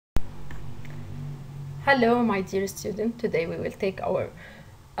Hello, my dear student. Today we will take our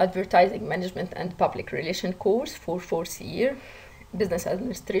Advertising Management and Public Relation course for 4th year, Business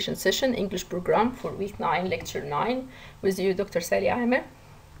Administration session, English program for week 9, lecture 9, with you, Dr. Sally Amer.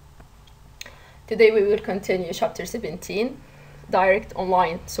 Today we will continue chapter 17, Direct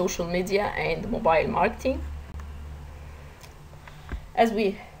Online Social Media and Mobile Marketing. As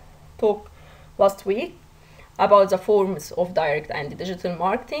we talked last week about the forms of direct and digital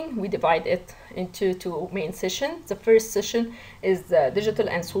marketing, we divide it into two main sessions. The first session is digital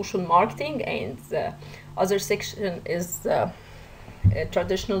and social marketing, and the other section is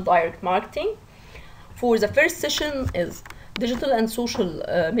traditional direct marketing. For the first session is digital and social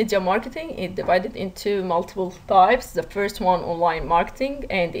media marketing. It divided into multiple types. The first one, online marketing,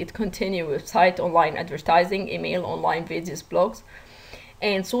 and it continues with site online advertising, email, online videos, blogs,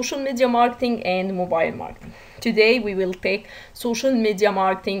 and social media marketing and mobile marketing. Today we will take social media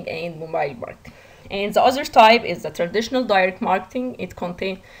marketing and mobile marketing. And the other type is the traditional direct marketing. It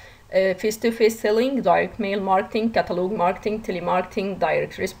contains face-to-face selling, direct mail marketing, catalog marketing, telemarketing,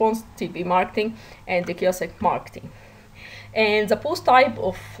 direct response, TV marketing, and the kiosk marketing. And the post type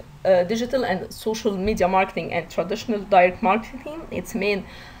of digital and social media marketing and traditional direct marketing, its main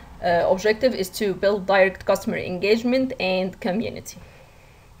objective is to build direct customer engagement and community.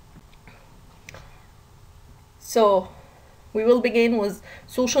 So we will begin with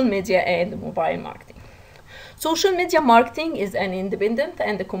social media and mobile marketing. Social media marketing is an independent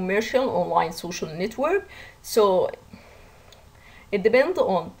and a commercial online social network. So it depends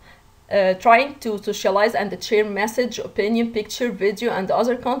on trying to socialize and share message, opinion, picture, video, and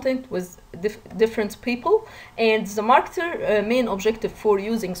other content with different people. And the marketer main objective for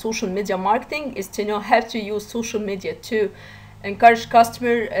using social media marketing is to know how to use social media to encourage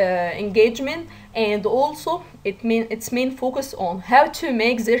customer engagement, and also its main focus on how to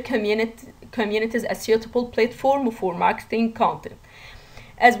make their communities a suitable platform for marketing content.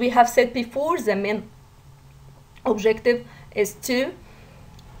 As we have said before, the main objective is to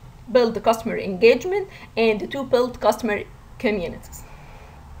build the customer engagement and to build customer communities.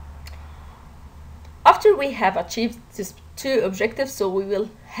 After we have achieved these two objectives, so we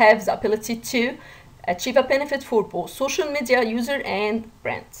will have the ability to achieve a benefit for both social media user and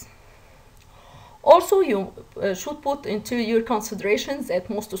brands. Also, you should put into your considerations that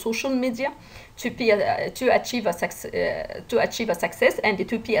most social media to achieve a success and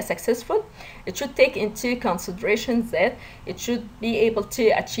to be successful, it should take into consideration that it should be able to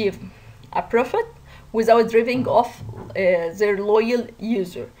achieve a profit without driving off their loyal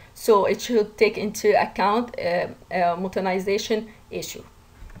user. So it should take into account monetization issue.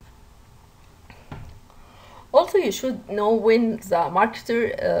 Also, you should know when the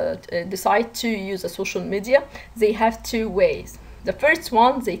marketer decide to use a social media, they have two ways. The first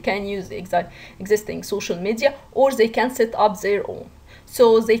one, they can use existing social media, or they can set up their own.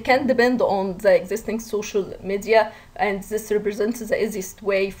 So they can depend on the existing social media, and this represents the easiest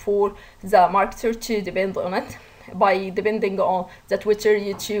way for the marketer to depend on it, by depending on the Twitter,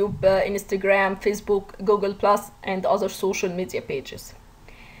 YouTube, Instagram, Facebook, Google+, and other social media pages.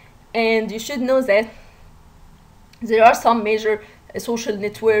 And you should know that there are some major social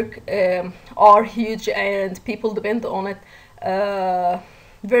networks are huge and people depend on it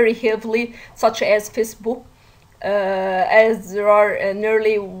very heavily, such as Facebook, as there are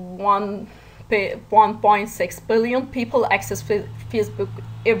nearly 1.6 billion people access Facebook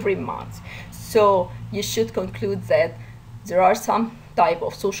every month. So you should conclude that there are some type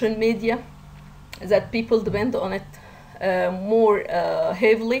of social media that people depend on it more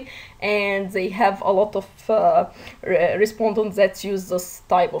heavily, and they have a lot of respondents that use this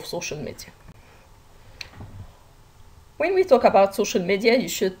type of social media. When we talk about social media, you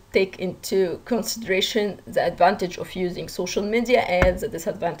should take into consideration the advantage of using social media and the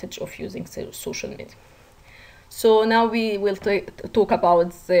disadvantage of using social media. So now we will talk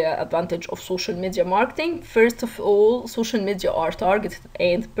about the advantage of social media marketing. First of all, social media are targeted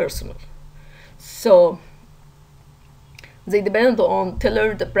and personal. So they depend on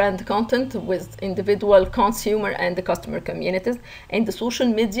tailored brand content with individual consumer and the customer communities, and the social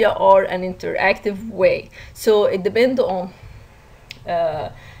media are an interactive way. So it depends on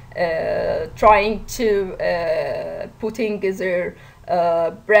trying to putting their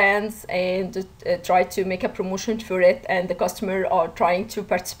brands and try to make a promotion for it, and the customer are trying to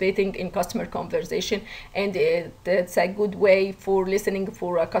participating in customer conversation, and it's a good way for listening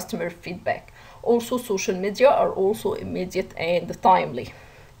for a customer feedback. Also, social media are also immediate and timely,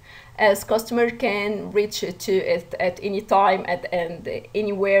 as customer can reach to it at any time and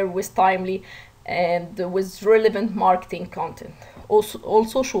anywhere with timely and with relevant marketing content.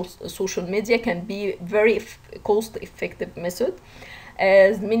 Also social media can be very cost-effective method,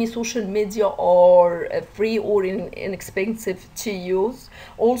 as many social media are free or inexpensive to use.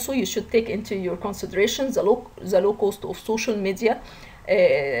 Also, you should take into your consideration the low cost of social media.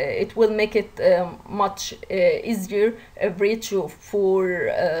 It will make it much easier reach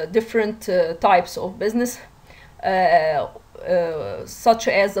for different types of business, such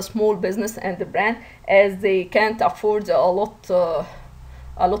as the small business and the brand, as they can't afford a lot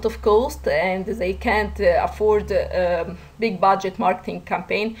of cost, and they can't afford big budget marketing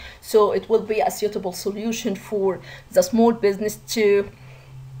campaign. So it will be a suitable solution for the small business to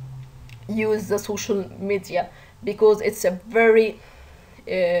use the social media, because it's a very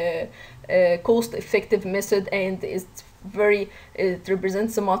cost-effective method, and it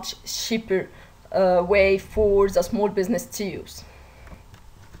represents a much cheaper way for the small business to use.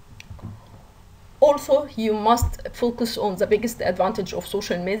 Also, you must focus on the biggest advantage of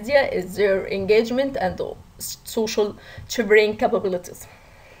social media is their engagement and social sharing capabilities.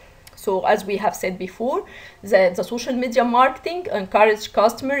 So as we have said before, that the social media marketing encourage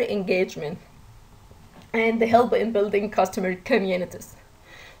customer engagement and they help in building customer communities.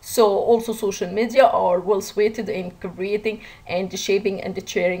 So also social media are well suited in creating and shaping and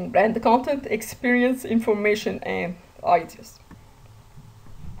sharing brand content, experience, information, and ideas.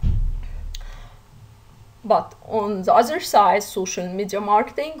 But on the other side, social media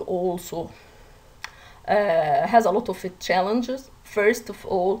marketing also has a lot of challenges. First of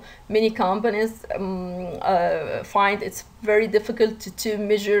all, many companies find it's very difficult to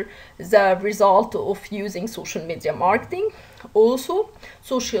measure the result of using social media marketing. Also,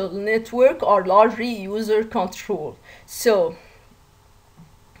 social networks are largely user controlled. So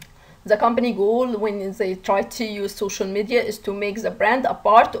the company goal when they try to use social media is to make the brand a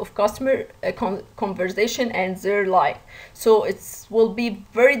part of customer conversation and their life. So it will be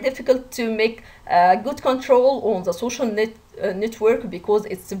very difficult to make good control on the social network, because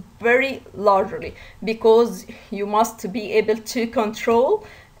it's very largely, because you must be able to control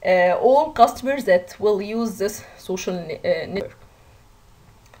all customers that will use this social network.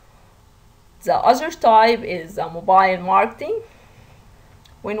 The other type is mobile marketing.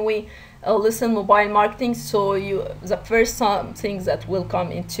 When we listen mobile marketing, so the first thing that will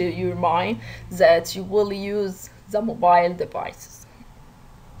come into your mind that you will use the mobile devices.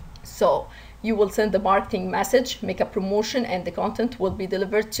 So you will send the marketing message, make a promotion, and the content will be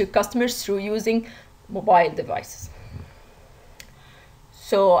delivered to customers through using mobile devices.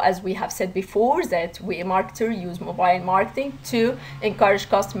 So as we have said before, that we marketers use mobile marketing to encourage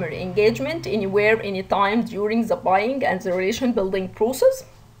customer engagement anywhere, anytime during the buying and the relation building process.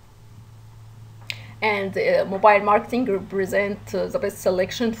 And mobile marketing represents the best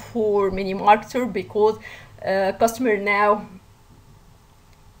selection for many marketers, because customers now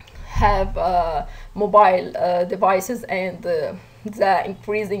have mobile devices, and the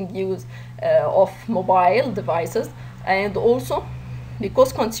increasing use of mobile devices, and also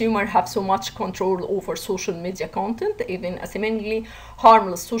because consumers have so much control over social media content, even a seemingly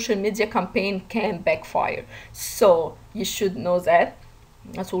harmless social media campaign can backfire. So you should know that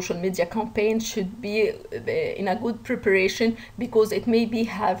a social media campaign should be in a good preparation, because it may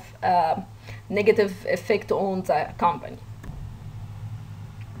have a negative effect on the company.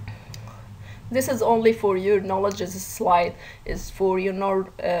 This is only for your knowledge. This slide is for your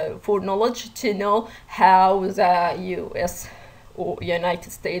for knowledge, to know how the US or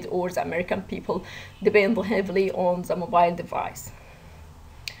United States or the American people depend heavily on the mobile device.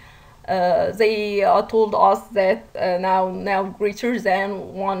 They told us that now greater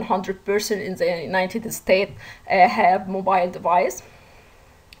than 100% in the United States have mobile device,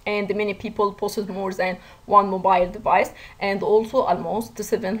 and many people possess more than one mobile device, and also almost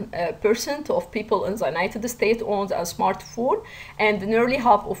 7% of people in the United States owns a smartphone, and nearly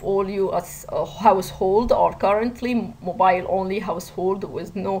half of all US households are currently mobile-only household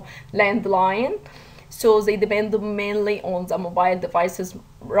with no landline. So they depend mainly on the mobile devices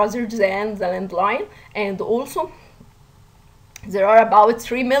rather than the landline. And also there are about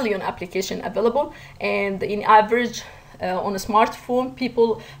 3 million applications available, and in average on a smartphone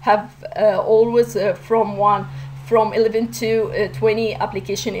people have always from 11 to 20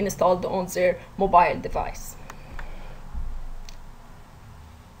 applications installed on their mobile device.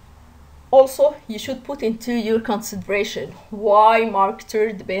 Also, you should put into your consideration why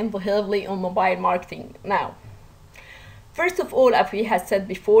marketers depend heavily on mobile marketing now. First of all, as we had said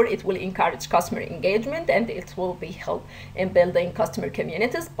before, it will encourage customer engagement and it will be help in building customer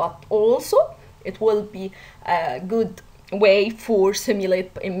communities, but also it will be a good way for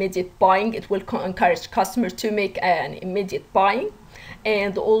simulate immediate buying. It will encourage customers to make an immediate buying,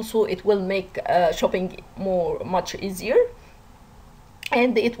 and also it will make shopping much easier,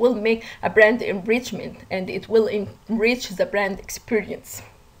 and it will make a brand enrichment, and it will enrich the brand experience.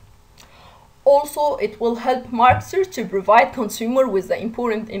 Also, it will help marketers to provide consumer with the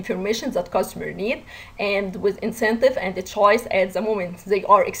important information that customer need, and with incentive and the choice at the moment they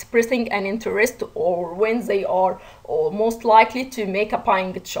are expressing an interest, or when they are most likely to make a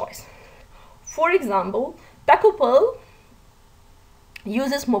buying choice. For example, Taco Bell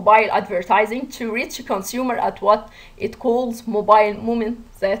uses mobile advertising to reach consumer at what it calls mobile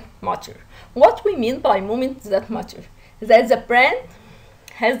moments that matter. What we mean by moments that matter? That the brand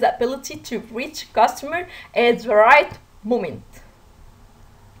has the ability to reach customer at the right moment,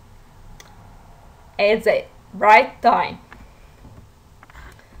 at the right time.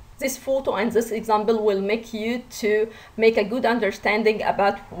 This photo and this example will make you to make a good understanding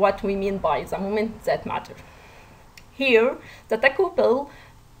about what we mean by the moment that matter. Here, the Taco Bell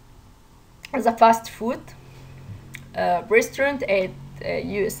is a fast food restaurant at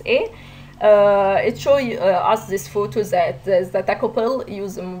USA. It shows us this photo that the Taco Bell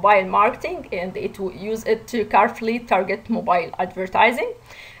use mobile marketing, and it will use it to carefully target mobile advertising,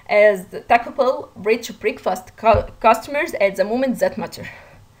 as the Taco Bell reach breakfast customers at the moment that matter.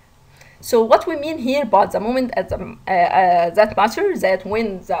 So what we mean here by the moment at that matter, that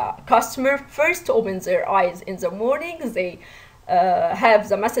when the customer first opens their eyes in the morning, they have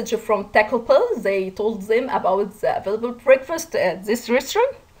the message from Taco Bell. They told them about the available breakfast at this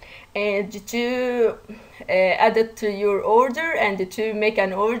restaurant, and to add it to your order, and to make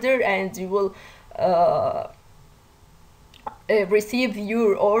an order, and you will receive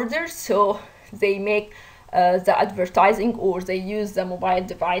your order. So they make the advertising, or they use the mobile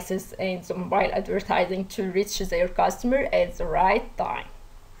devices and the mobile advertising to reach their customer at the right time.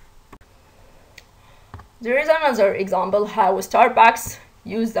 There is another example how Starbucks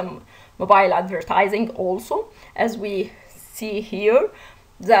use the mobile advertising also, as we see here,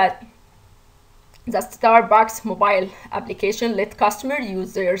 that the Starbucks mobile application let customers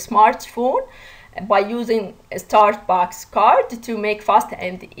use their smartphone by using a Starbucks card to make fast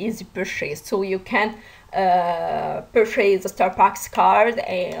and easy purchase. So you can purchase the Starbucks card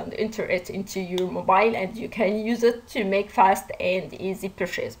and enter it into your mobile, and you can use it to make fast and easy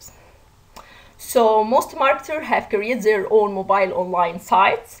purchases. So most marketers have created their own mobile online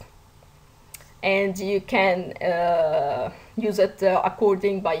sites, and you can use it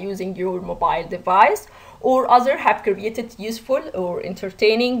according by using your mobile device, or others have created useful or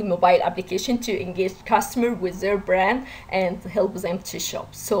entertaining mobile application to engage customer with their brand and help them to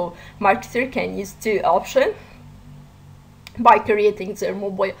shop. So marketer can use two options by creating their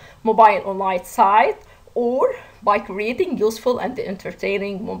mobile online site, or by creating useful and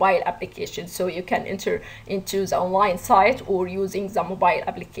entertaining mobile applications. So you can enter into the online site or using the mobile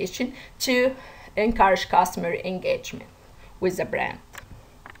application to encourage customer engagement with the brand.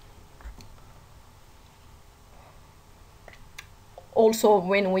 Also,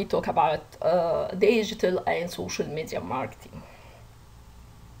 when we talk about digital and social media marketing,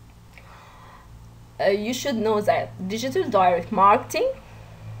 you should know that digital direct marketing,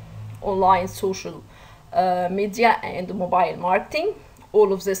 online social media, and mobile marketing,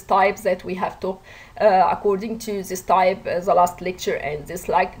 all of these types that we have talked according to this type, the last lecture and this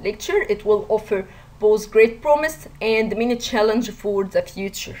lecture, it will offer both great promise and many challenges for the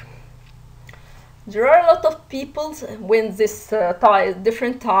future. There are a lot of people, when this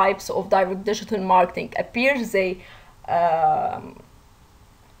different types of direct digital marketing appears, they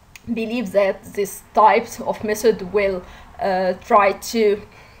believe that this types of method will try to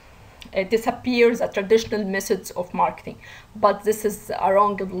disappear the traditional methods of marketing, but this is a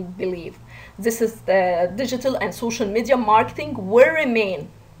wrong belief. This is the digital and social media marketing will remain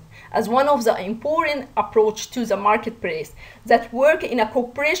as one of the important approach to the marketplace that work in a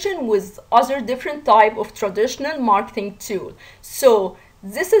cooperation with other different type of traditional marketing tool. So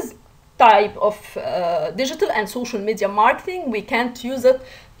this is type of digital and social media marketing. We can't use it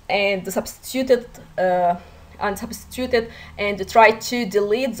and substitute it and try to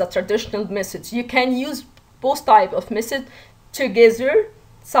delete the traditional message. You can use both type of message together,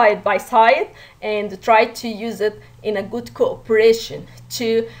 side by side, and try to use it in a good cooperation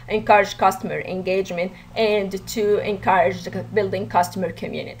to encourage customer engagement and to encourage building customer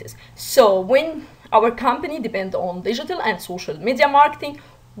communities. So when our company depends on digital and social media marketing,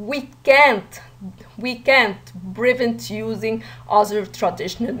 we can't prevent using other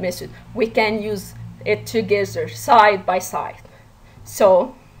traditional methods. We can use it together, side by side.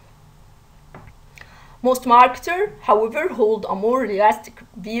 So Most marketers, however, hold a more realistic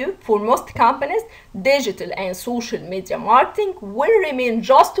view. For most companies, digital and social media marketing will remain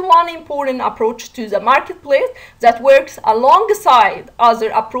just one important approach to the marketplace that works alongside other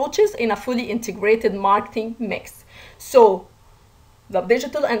approaches in a fully integrated marketing mix. So, the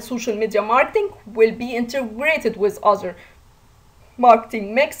digital and social media marketing will be integrated with other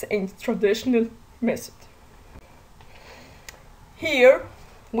marketing mix in traditional method. Here,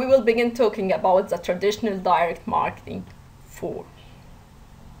 we will begin talking about the traditional direct marketing form.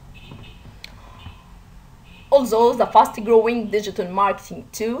 Although the fast-growing digital marketing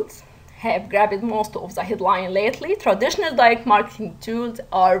tools have grabbed most of the headline lately, traditional direct marketing tools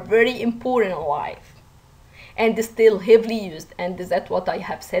are very important in life and still heavily used, and that's what I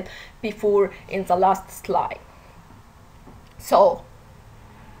have said before in the last slide. So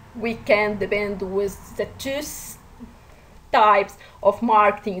we can depend with the two types of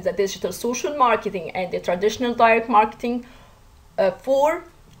marketing, the digital social marketing and the traditional direct marketing, for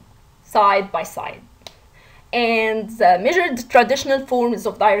side by side. And the measured traditional forms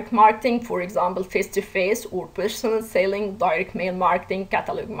of direct marketing, for example, face-to-face or personal selling, direct mail marketing,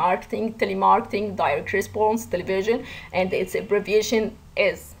 catalog marketing, telemarketing, direct response, television, and its abbreviation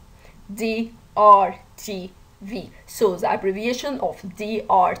is DRTV. So the abbreviation of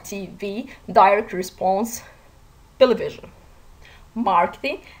DRTV, direct response television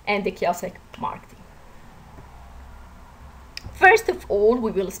marketing, and the classic marketing. First of all,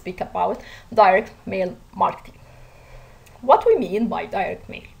 we will speak about direct mail marketing. What we mean by direct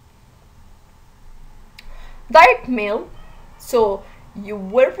mail? Direct mail, so you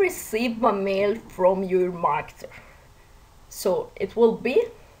will receive a mail from your marketer. So it will be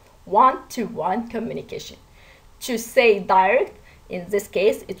one-to-one communication. To say direct, in this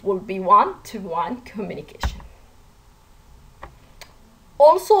case, it will be one-to-one communication.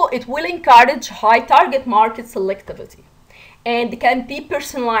 Also, it will encourage high target market selectivity and can be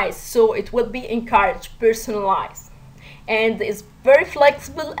personalized, so it will be encouraged personalized, and is very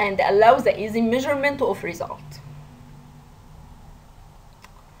flexible and allows the easy measurement of result.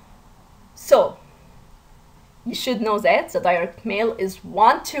 So you should know that the direct mail is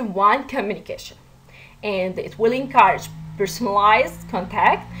one-to-one communication, and it will encourage personalized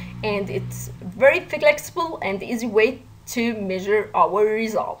contact, and it's very flexible and easy way to measure our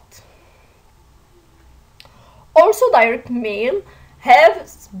result. Also, direct mail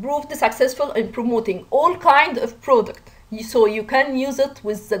has proved successful in promoting all kinds of product. So you can use it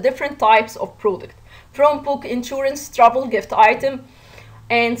with the different types of product, from book, insurance, travel, gift item,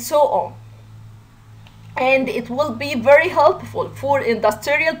 and so on. And it will be very helpful for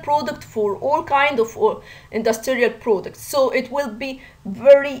industrial product, for all kinds of industrial products. So it will be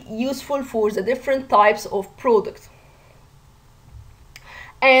very useful for the different types of products.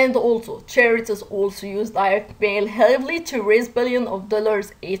 And also, charities also use direct mail heavily to raise billions of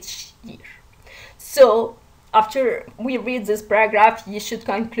dollars each year. So, after we read this paragraph, you should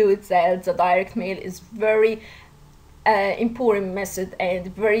conclude that the direct mail is very important method and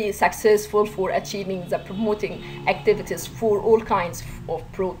very successful for achieving the promoting activities for all kinds of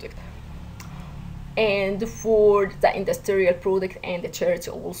product. And for the industrial product, and the charity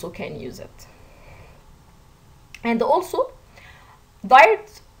also can use it. And also,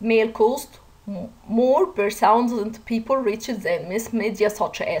 direct mail costs more per thousand people reached than mass media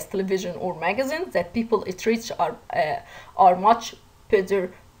such as television or magazines that people it reach are much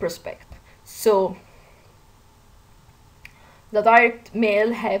better prospect. So the direct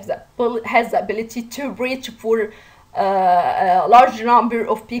mail has the ability to reach for a large number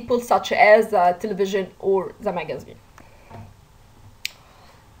of people such as the television or the magazine.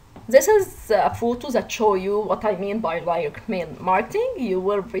 This is a photo that shows you what I mean by direct mail marketing. You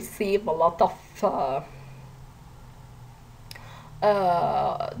will receive a lot of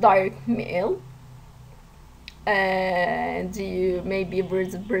direct mail, and you may be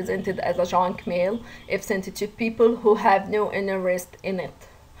presented as a junk mail if sent to people who have no interest in it.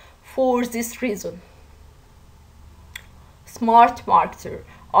 For this reason, smart marketers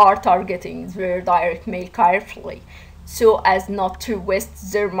are targeting their direct mail carefully, so as not to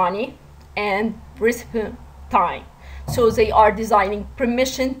waste their money and recipient time. So they are designing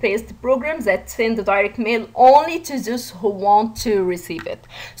permission-based programs that send direct mail only to those who want to receive it.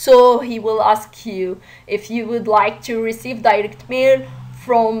 So he will ask you if you would like to receive direct mail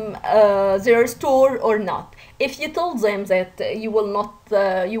from their store or not. If you told them that you will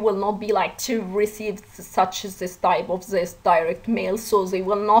not be like to receive such this type of this direct mail, so they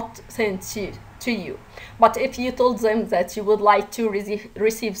will not send to you. But if you told them that you would like to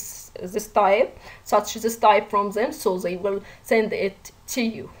receive this type from them, so they will send it to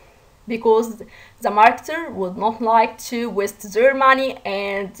you. because the marketer would not like to waste their money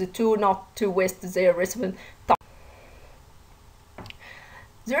and not to waste their recipient time.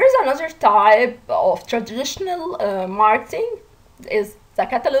 There is another type of traditional marketing, is the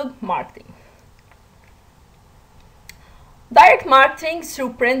catalog marketing. Direct marketing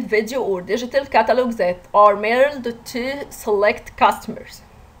through print, video, or digital catalogs that are mailed to select customers,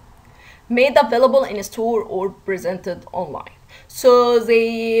 made available in a store or presented online. So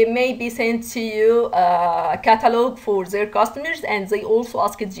they may be sent to you a catalog for their customers, and they also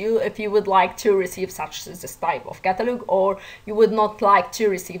asked you if you would like to receive this type of catalog, or you would not like to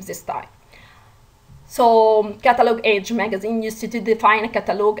receive this type. So Catalog Age magazine used to define a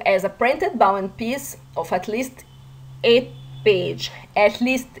catalog as a printed bound piece of at least 8 pages. At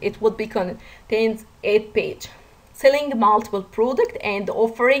least it would be contains 8 pages, selling multiple products and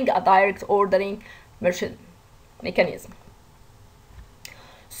offering a direct ordering merchant mechanism.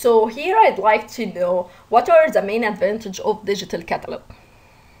 So here I'd like to know what are the main advantages of digital catalog.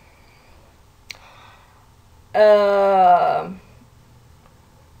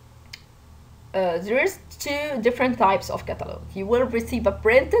 There is 2 different types of catalog. You will receive a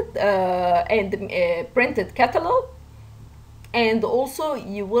printed printed catalog, and also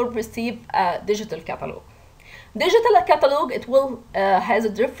you will receive a digital catalog. Digital catalog, it will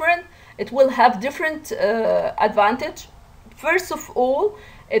have different advantage. First of all,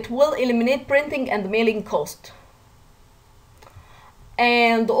 it will eliminate printing and mailing cost,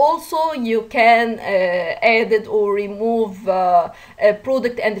 and also you can add it or remove a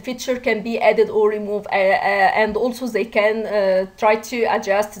product, and the feature can be added or removed, and also they can try to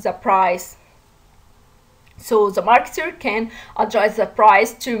adjust the price. So the marketer can adjust the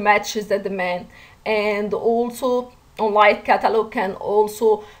price to match the demand, and also online catalog can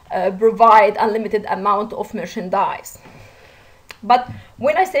also provide unlimited amount of merchandise. But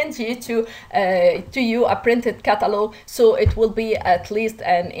when I send you to you a printed catalog, so it will be at least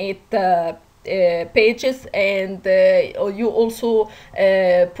an 8 pages, and you also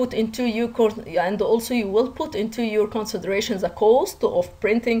put into you will put into your consideration the cost of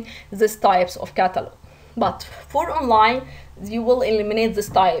printing these types of catalog. But for online, you will eliminate this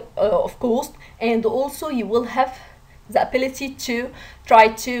type of cost, and also you will have the ability to try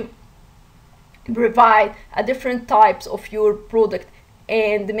to provide a different types of your product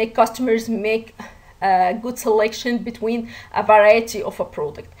and make customers make a good selection between a variety of a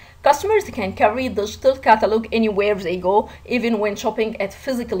product. Customers can carry digital catalog anywhere they go, even when shopping at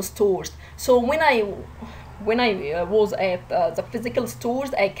physical stores. So when I was at the physical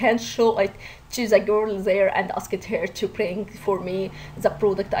stores, I can show it to the girl there and ask her to bring for me the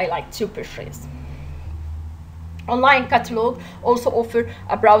product I like to purchase. Online catalog also offer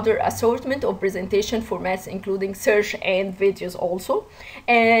a broader assortment of presentation formats, including search and videos also.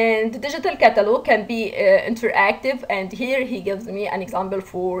 And the digital catalog can be interactive, and here he gives me an example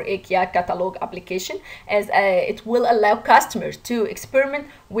for IKEA catalog application, as it will allow customers to experiment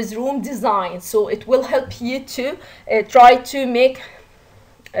with room design. So it will help you to try to make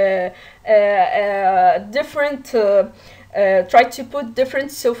different try to put different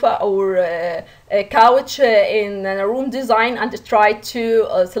sofa or a couch in a room design, and try to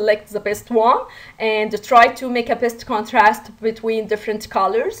select the best one, and try to make a best contrast between different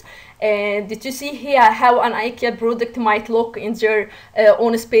colors, and to see here how an IKEA product might look in their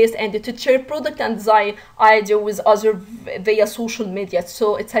own space, and to share product and design idea with others via social media.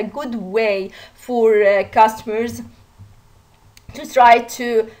 So it's a good way for customers to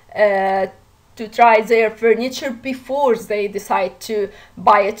try their furniture before they decide to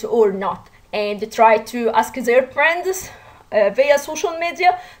buy it or not, and try to ask their friends via social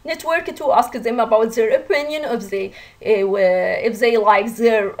media network to ask them about their opinion, if they like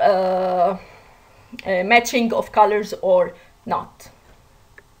their matching of colors or not.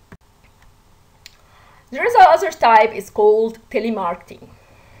 There is another type, is called telemarketing.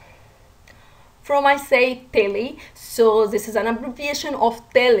 From I say tele, so this is an abbreviation of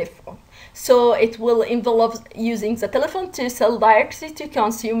telephone. So it will involve using the telephone to sell directly to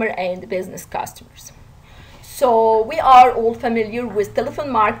consumer and business customers. So we are all familiar with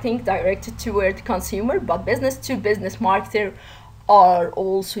telephone marketing directed toward consumer, but business to business marketer are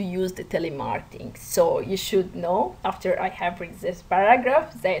also used telemarketing. So you should know, after I have read this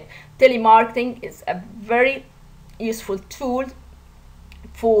paragraph, that telemarketing is a very useful tool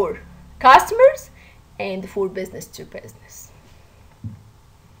for customers and for business to business.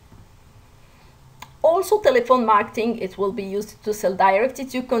 Also, telephone marketing, it will be used to sell directly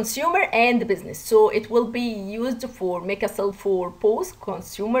to consumer and business. So it will be used for make a sell for both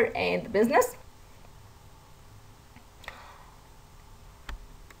consumer and business.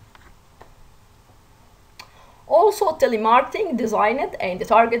 Also, telemarketing designed and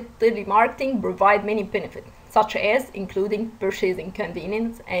targeted telemarketing provide many benefits, such as including purchasing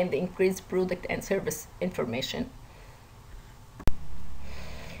convenience and increased product and service information.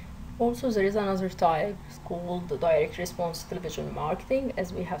 Also, there is another type called the direct response television marketing.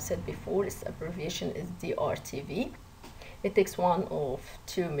 As we have said before, its abbreviation is DRTV. It takes one of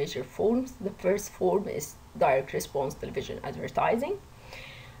two major forms. The first form is direct response television advertising.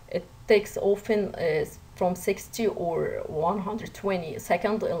 It takes often from 60 or 120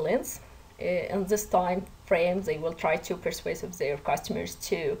 seconds in length. In this time frame, they will try to persuade their customers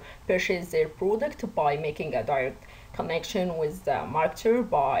to purchase their product by making a direct connection with the marketer,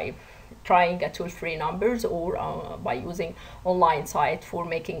 by trying a toll-free numbers, or by using online site for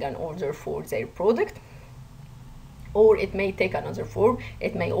making an order for their product. Or it may take another form.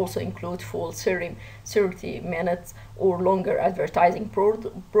 It may also include full 30 minutes or longer advertising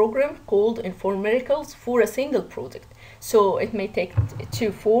program called infomercials for a single product. So it may take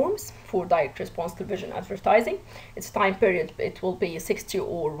two forms for direct response television advertising. Its time period, it will be 60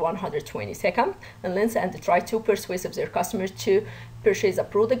 or 120 seconds in length, and try to persuade their customers to purchase a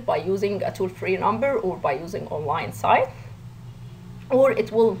product by using a toll-free number or by using online site. Or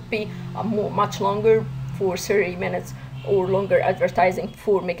it will be much longer, for 30 minutes or longer advertising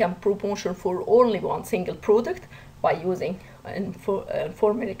for making promotion for only one single product by using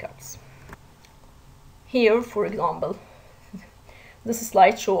infomercials. Here, for example, this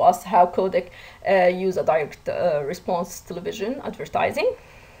slide shows us how Kodak use a direct response television advertising.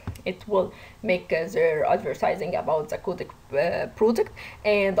 It will make their advertising about the Kodak product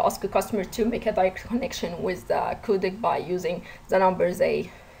and ask a customer to make a direct connection with the Kodak by using the numbers they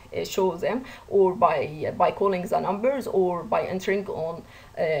show them, or by calling the numbers, or by entering on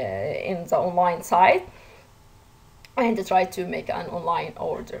in the online site and try to make an online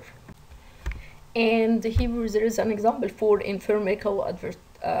order. And here there is an example for infomercial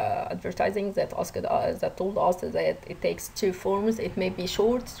advertising that told us that it takes two forms. It may be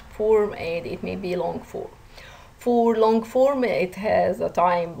short form and it may be long form. For long form, it has a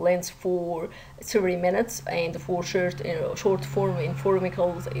time length for 30 minutes, and for short form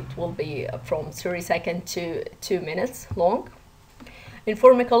infomercials, it will be from 30 seconds to 2 minutes long.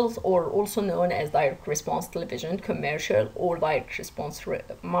 Infomercials are also known as direct response television commercial or direct response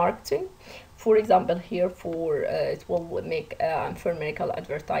marketing. For example, here it will make an infomercial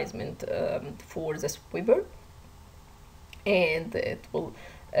advertisement for the sweeper, and it will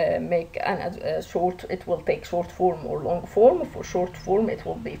make it will take short form or long form. For short form, it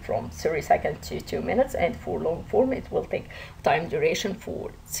will be from 30 seconds to 2 minutes, and for long form, it will take time duration for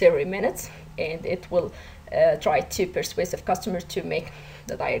 30 minutes, and it will try to persuade customers to make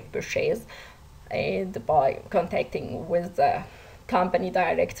the direct purchase, and by contacting with the company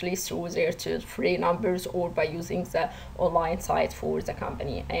directly through their toll-free numbers, or by using the online site for the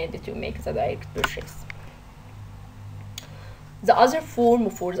company and to make the direct purchase. The other form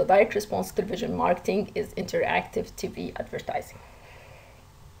for the direct response television marketing is interactive TV advertising.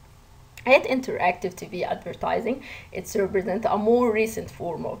 At interactive TV advertising, it represents a more recent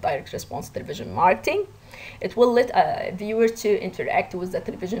form of direct response television marketing. It will let a viewer to interact with the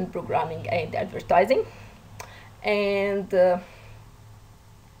television programming and advertising, and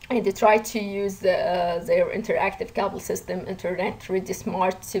they try to use their interactive cable system, internet-ready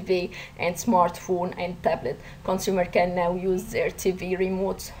smart TV, and smartphone and tablet. Consumer can now use their TV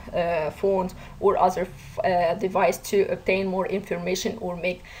remote phones or other device to obtain more information or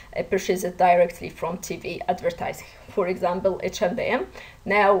make purchases directly from TV advertising. For example, H&M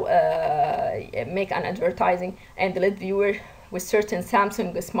now make an advertising and let viewer with certain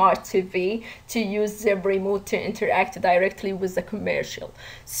Samsung Smart TV to use their remote to interact directly with the commercial.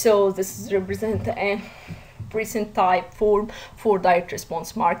 So this represents a recent type form for direct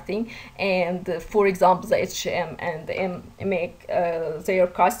response marketing. And for example, the H&M and M make their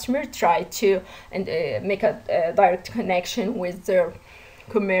customer try to make a direct connection with their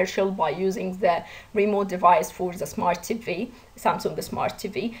commercial by using the remote device for the smart TV, Samsung Smart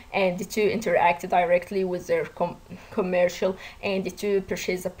TV, and to interact directly with their commercial and to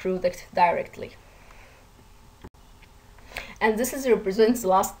purchase the product directly. And this represents the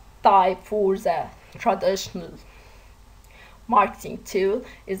last type for the traditional marketing tool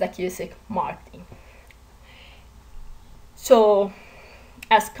is acoustic marketing. So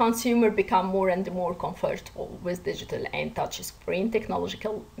As consumers become more and more comfortable with digital and touch screen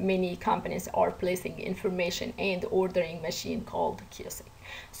technological, many companies are placing information and ordering machine called kiosk.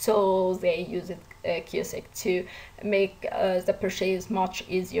 So they use kiosk to make the purchase much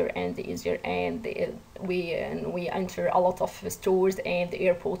easier and easier. And we enter a lot of stores and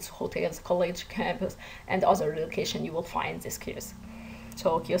airports, hotels, college campus, and other locations. You will find this kiosk.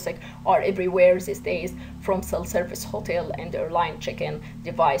 So kiosks are everywhere these days, from self-service hotel and airline check-in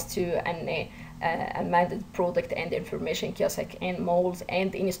device to an unmanned product and information kiosk in malls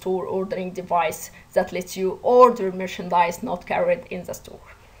and in-store ordering device that lets you order merchandise not carried in the store.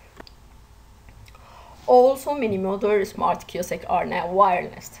 Also, many modern smart kiosks are now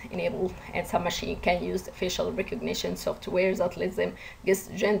wireless enabled, and some machine can use facial recognition software that lets them guess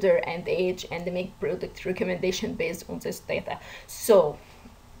gender and age and make product recommendation based on this data. So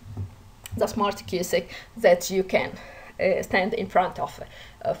the smart kiosk that you can stand in front of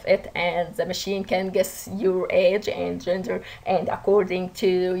it, and the machine can guess your age and gender, and according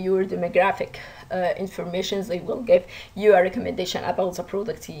to your demographic information, they will give you a recommendation about the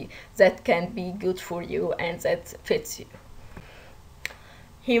product that can be good for you and that fits you.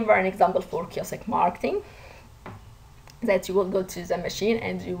 Here are an example for kiosk marketing, that you will go to the machine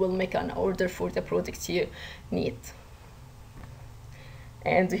and you will make an order for the product you need.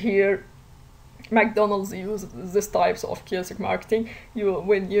 And here McDonald's uses this types of kiosk marketing.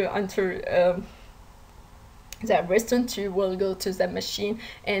 When you enter the restaurant, you will go to the machine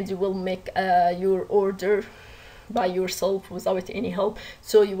and you will make your order by yourself without any help.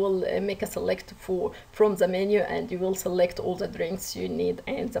 So you will make a select from the menu, and you will select all the drinks you need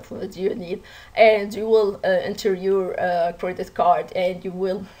and the food you need, and you will enter your credit card, and you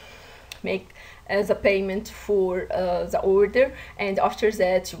will make the payment for the order, and after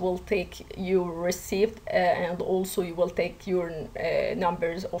that you will take your receipt, and also you will take your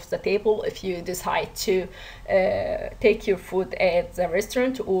numbers of the table if you decide to take your food at the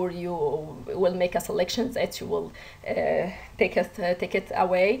restaurant, or you will make a selection that you will take it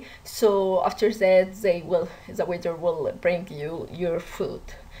away. So after that the waiter will bring you your food.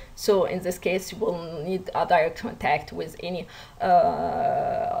 So in this case, you will need a direct contact with any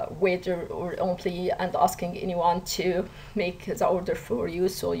waiter or employee and asking anyone to make the order for you.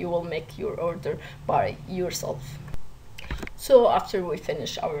 So you will make your order by yourself. So after we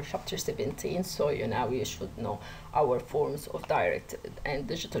finish our chapter 17, so now you should know our forms of direct and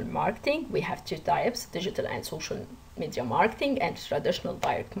digital marketing. We have two types: digital and social media marketing and traditional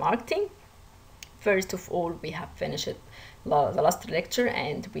direct marketing. First of all, we have finished the last lecture,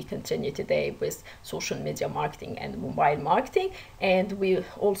 and we continue today with social media marketing and mobile marketing, and we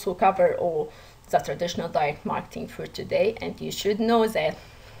also cover all the traditional direct marketing for today. And you should know that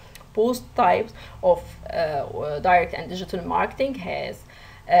both types of direct and digital marketing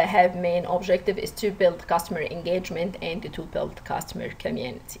have main objective is to build customer engagement and to build customer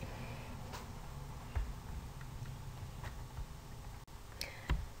community.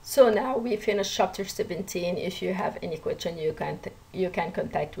 So now we finished chapter 17. If you have any question, you can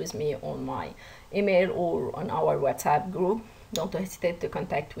contact with me on my email or on our WhatsApp group. Don't hesitate to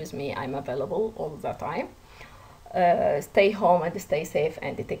contact with me. I'm available all the time. Stay home and stay safe,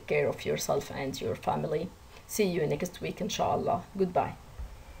 and take care of yourself and your family. See you next week, inshallah. Goodbye.